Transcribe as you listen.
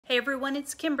Hey everyone,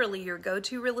 it's Kimberly, your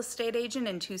go-to real estate agent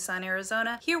in Tucson,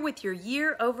 Arizona, here with your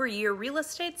year-over-year real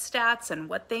estate stats and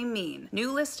what they mean.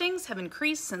 New listings have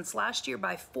increased since last year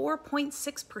by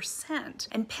 4.6%,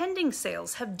 and pending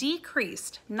sales have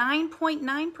decreased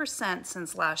 9.9%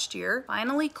 since last year.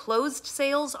 Finally, closed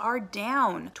sales are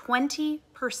down 20%.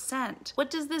 What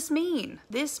does this mean?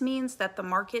 This means that the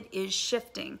market is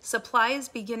shifting. Supply is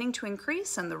beginning to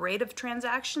increase and the rate of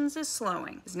transactions is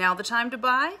slowing. Is now the time to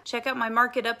buy? Check out my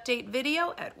market update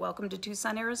video at Welcome to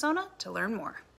Tucson, Arizona to learn more.